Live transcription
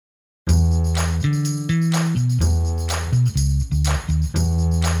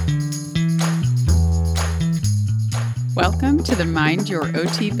Welcome to the Mind Your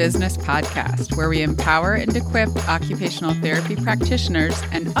OT Business podcast, where we empower and equip occupational therapy practitioners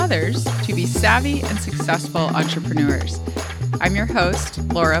and others to be savvy and successful entrepreneurs. I'm your host,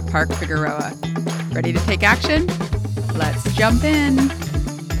 Laura Park Figueroa. Ready to take action? Let's jump in.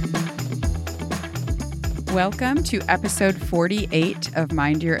 Welcome to episode 48 of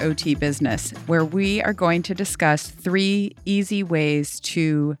Mind Your OT Business, where we are going to discuss 3 easy ways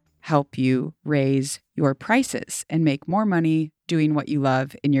to help you raise your prices and make more money doing what you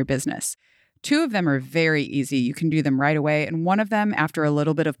love in your business. 2 of them are very easy. You can do them right away. And one of them, after a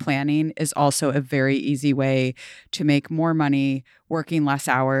little bit of planning, is also a very easy way to make more money working less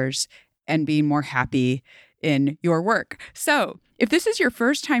hours and being more happy in your work. So if this is your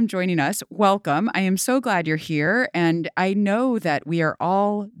first time joining us, welcome. I am so glad you're here. And I know that we are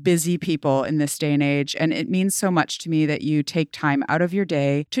all busy people in this day and age. And it means so much to me that you take time out of your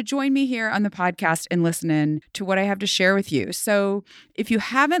day to join me here on the podcast and listen in to what I have to share with you. So if you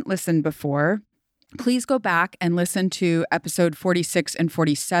haven't listened before, please go back and listen to episode 46 and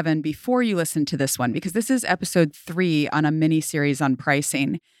 47 before you listen to this one, because this is episode 3 on a mini series on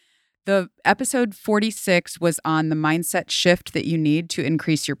pricing. The episode 46 was on the mindset shift that you need to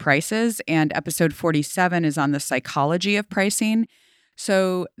increase your prices, and episode 47 is on the psychology of pricing.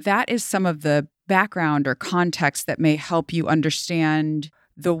 So that is some of the background or context that may help you understand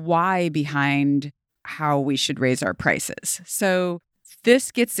the why behind how we should raise our prices. So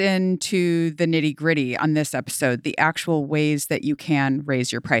this gets into the nitty-gritty on this episode, the actual ways that you can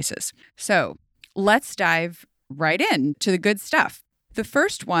raise your prices. So let's dive right in to the good stuff. The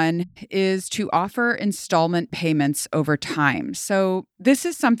first one is to offer installment payments over time. So this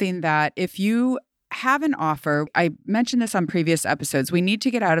is something that if you have an offer, I mentioned this on previous episodes, we need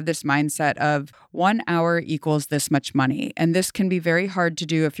to get out of this mindset of 1 hour equals this much money. And this can be very hard to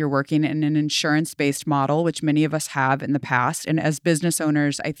do if you're working in an insurance-based model, which many of us have in the past. And as business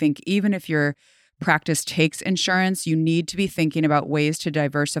owners, I think even if your practice takes insurance, you need to be thinking about ways to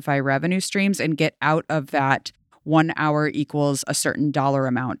diversify revenue streams and get out of that 1 hour equals a certain dollar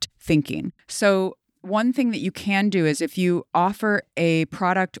amount thinking. So one thing that you can do is if you offer a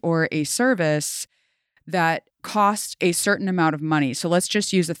product or a service that costs a certain amount of money, so let's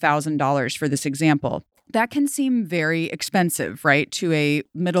just use $1,000 for this example. That can seem very expensive, right, to a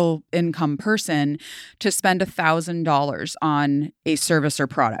middle income person to spend $1,000 on a service or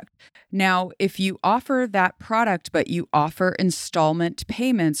product. Now, if you offer that product, but you offer installment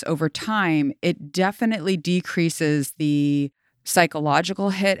payments over time, it definitely decreases the psychological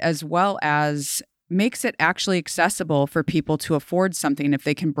hit as well as makes it actually accessible for people to afford something if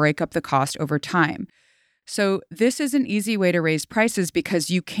they can break up the cost over time. So this is an easy way to raise prices because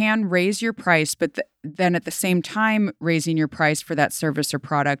you can raise your price, but then at the same time raising your price for that service or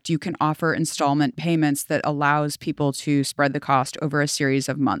product, you can offer installment payments that allows people to spread the cost over a series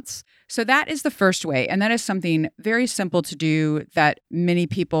of months. So that is the first way. And that is something very simple to do that many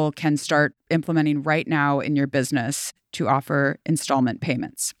people can start implementing right now in your business to offer installment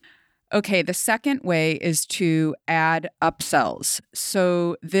payments. Okay, the second way is to add upsells.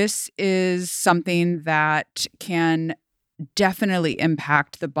 So this is something that can definitely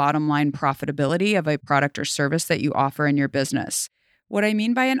impact the bottom line profitability of a product or service that you offer in your business. What I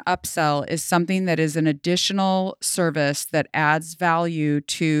mean by an upsell is something that is an additional service that adds value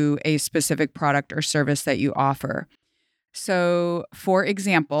to a specific product or service that you offer. So, for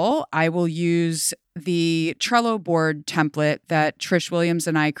example, I will use the Trello board template that Trish Williams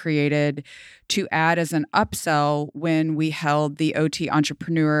and I created to add as an upsell when we held the OT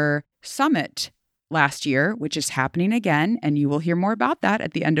Entrepreneur Summit last year, which is happening again, and you will hear more about that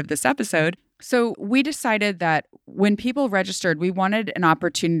at the end of this episode. So we decided that when people registered, we wanted an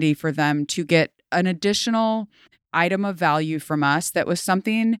opportunity for them to get an additional item of value from us that was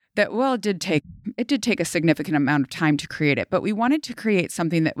something that, well, it did take a significant amount of time to create it, but we wanted to create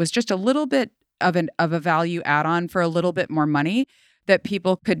something that was just a little bit of a value add-on for a little bit more money that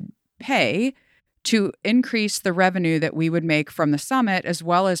people could pay to increase the revenue that we would make from the summit, as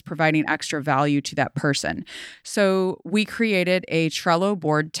well as providing extra value to that person. So we created a Trello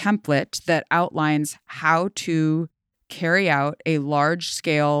board template that outlines how to carry out a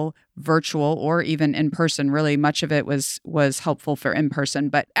large-scale virtual or even in-person. Really, much of it was helpful for in-person,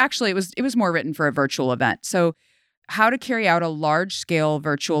 but actually it was more written for a virtual event. So how to carry out a large-scale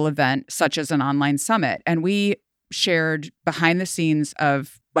virtual event such as an online summit. And we shared behind the scenes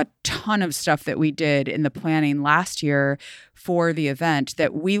of a ton of stuff that we did in the planning last year for the event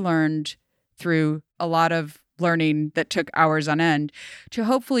that we learned through a lot of learning that took hours on end to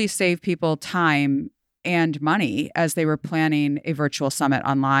hopefully save people time and money as they were planning a virtual summit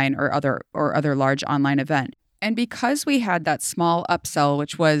online or other large online event. And because we had that small upsell,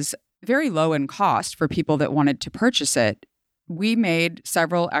 which was very low in cost for people that wanted to purchase it, we made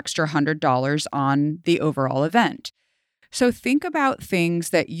several extra $100 on the overall event. So think about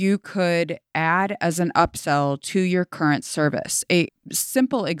things that you could add as an upsell to your current service. A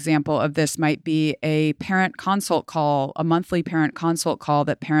simple example of this might be a parent consult call, a monthly parent consult call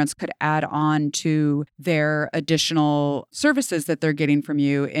that parents could add on to their additional services that they're getting from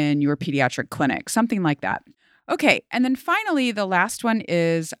you in your pediatric clinic, something like that. Okay, and then finally, the last one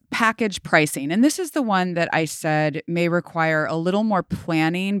is package pricing. And this is the one that I said may require a little more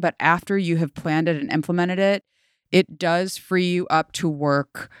planning, but after you have planned it and implemented it, it does free you up to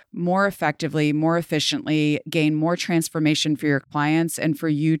work more effectively, more efficiently, gain more transformation for your clients, and for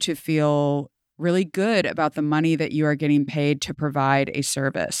you to feel really good about the money that you are getting paid to provide a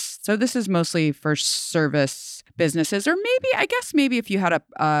service. So this is mostly for service businesses, or maybe if you had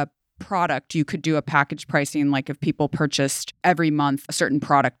a product, you could do a package pricing, like if people purchased every month a certain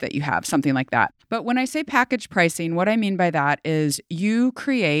product that you have, something like that. But when I say package pricing, what I mean by that is you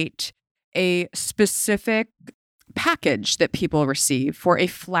create a specific package that people receive for a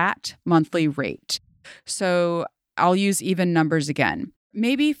flat monthly rate. So I'll use even numbers again.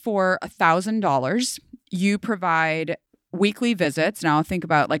 Maybe for $1,000, you provide weekly visits. Now think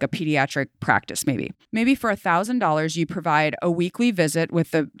about like a pediatric practice, maybe. Maybe for $1,000, you provide a weekly visit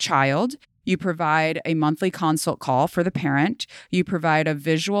with the child. You provide a monthly consult call for the parent. You provide a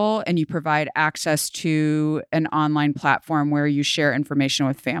visual, and you provide access to an online platform where you share information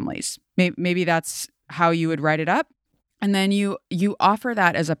with families. Maybe that's how you would write it up. And then you offer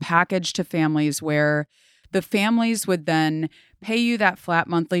that as a package to families where the families would then pay you that flat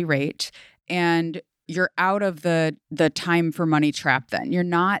monthly rate, and you're out of the time for money trap then. You're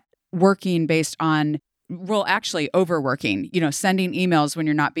not working based on, overworking, sending emails when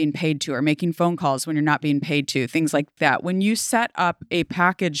you're not being paid to, or making phone calls when you're not being paid to, things like that. When you set up a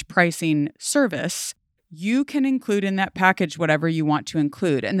package pricing service, you can include in that package whatever you want to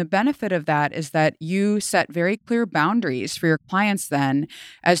include. And the benefit of that is that you set very clear boundaries for your clients then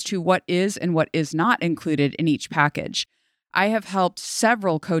as to what is and what is not included in each package. I have helped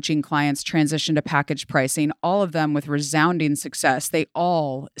several coaching clients transition to package pricing, all of them with resounding success. They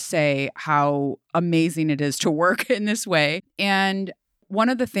all say how amazing it is to work in this way. And one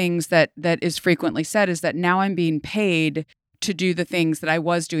of the things that is frequently said is that now I'm being paid to do the things that I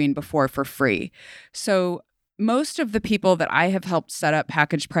was doing before for free. So most of the people that I have helped set up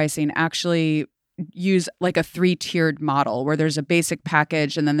package pricing actually use like a 3-tiered model where there's a basic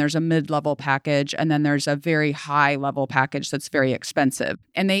package, and then there's a mid-level package, and then there's a very high-level package that's very expensive.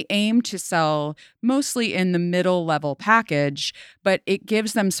 And they aim to sell mostly in the middle-level package, but it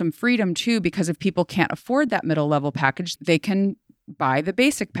gives them some freedom too, because if people can't afford that middle-level package, they can buy the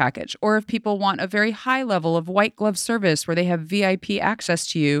basic package. Or if people want a very high level of white glove service where they have VIP access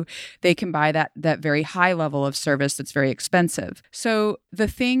to you, they can buy that very high level of service that's very expensive. So the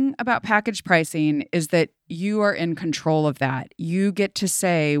thing about package pricing is that you are in control of that. You get to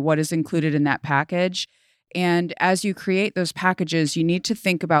say what is included in that package. And as you create those packages, you need to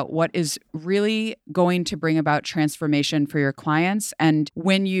think about what is really going to bring about transformation for your clients. And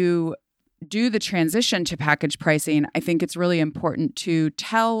when you do the transition to package pricing, I think it's really important to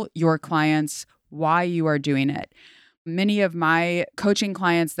tell your clients why you are doing it. Many of my coaching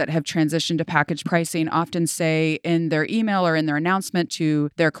clients that have transitioned to package pricing often say in their email or in their announcement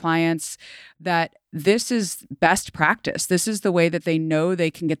to their clients that this is best practice. This is the way that they know they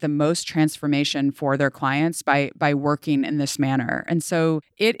can get the most transformation for their clients by working in this manner. And so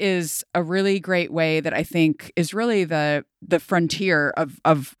it is a really great way that I think is really the frontier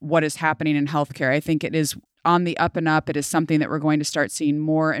of what is happening in healthcare. I think it is on the up and up. It is something that we're going to start seeing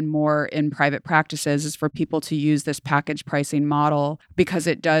more and more in private practices, is for people to use this package pricing model because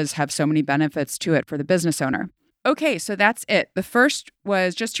it does have so many benefits to it for the business owner. Okay, so that's it. The first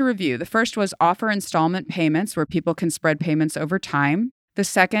was, just to review, the first was offer installment payments where people can spread payments over time. The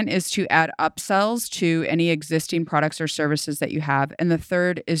second is to add upsells to any existing products or services that you have. And the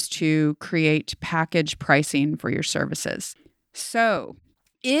third is to create package pricing for your services. So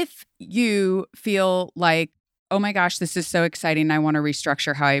if you feel like, oh my gosh, this is so exciting, I want to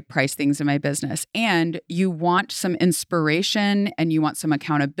restructure how I price things in my business, and you want some inspiration and you want some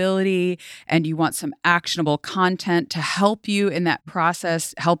accountability and you want some actionable content to help you in that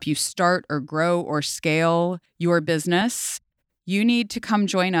process, help you start or grow or scale your business, you need to come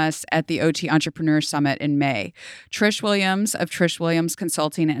join us at the OT Entrepreneur Summit in May. Trish Williams of Trish Williams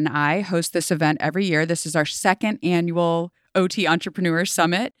Consulting and I host this event every year. This is our second annual OT Entrepreneur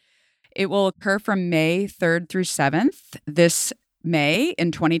Summit. It will occur from May 3rd through 7th. This May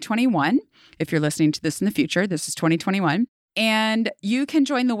in 2021. If you're listening to this in the future, this is 2021. And you can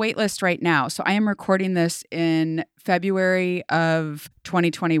join the waitlist right now. So I am recording this in February of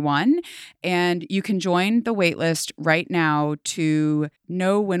 2021, and you can join the waitlist right now to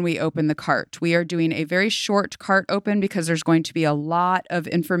know when we open the cart. We are doing a very short cart open because there's going to be a lot of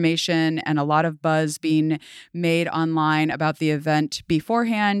information and a lot of buzz being made online about the event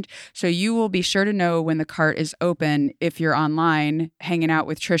beforehand. So you will be sure to know when the cart is open if you're online hanging out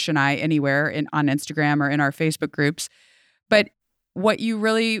with Trish and I anywhere on Instagram or in our Facebook groups. But what you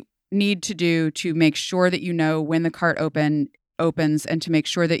really need to do to make sure that you know when the cart opens and to make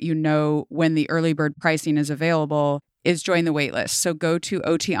sure that you know when the early bird pricing is available is join the waitlist. So go to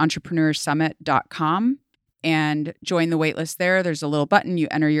otentrepreneurssummit.com and join the waitlist there. There's a little button, you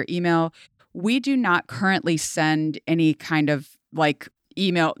enter your email. We do not currently send any kind of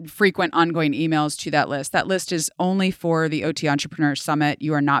frequent ongoing emails to that list. That list is only for the OT Entrepreneur Summit.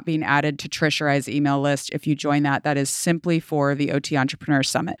 You are not being added to Trish or I's email list. If you join that, that is simply for the OT Entrepreneur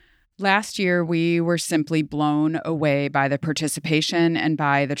Summit. Last year, we were simply blown away by the participation and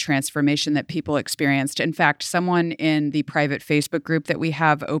by the transformation that people experienced. In fact, someone in the private Facebook group that we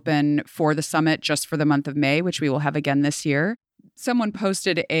have open for the summit just for the month of May, which we will have again this year, someone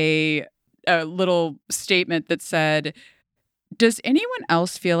posted a little statement that said, "Does anyone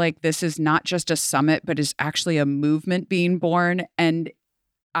else feel like this is not just a summit, but is actually a movement being born?" And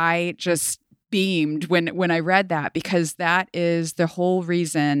I just beamed when I read that, because that is the whole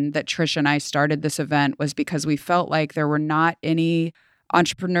reason that Trish and I started this event, was because we felt like there were not any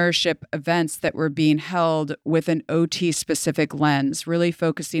entrepreneurship events that were being held with an OT specific lens, really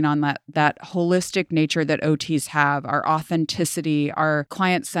focusing on that holistic nature that OTs have, our authenticity, our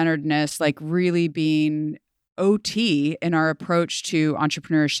client-centeredness, like really being OT in our approach to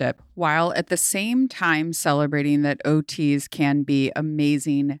entrepreneurship, while at the same time celebrating that OTs can be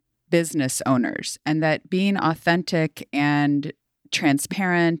amazing business owners, and that being authentic and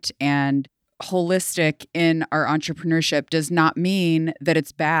transparent and holistic in our entrepreneurship does not mean that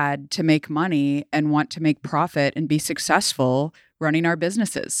it's bad to make money and want to make profit and be successful running our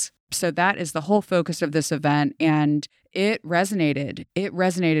businesses. So that is the whole focus of this event, and it resonated. It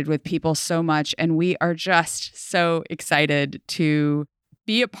resonated with people so much, and we are just so excited to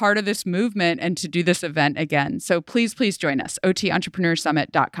be a part of this movement and to do this event again. So please join us,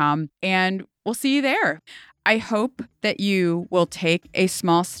 otentrepreneurssummit.com, and we'll see you there. I hope that you will take a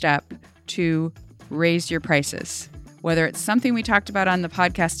small step to raise your prices, whether it's something we talked about on the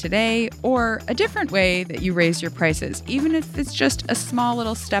podcast today or a different way that you raise your prices, even if it's just a small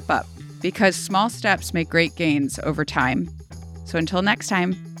little step up, because small steps make great gains over time. So until next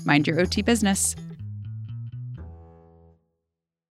time, mind your OT business.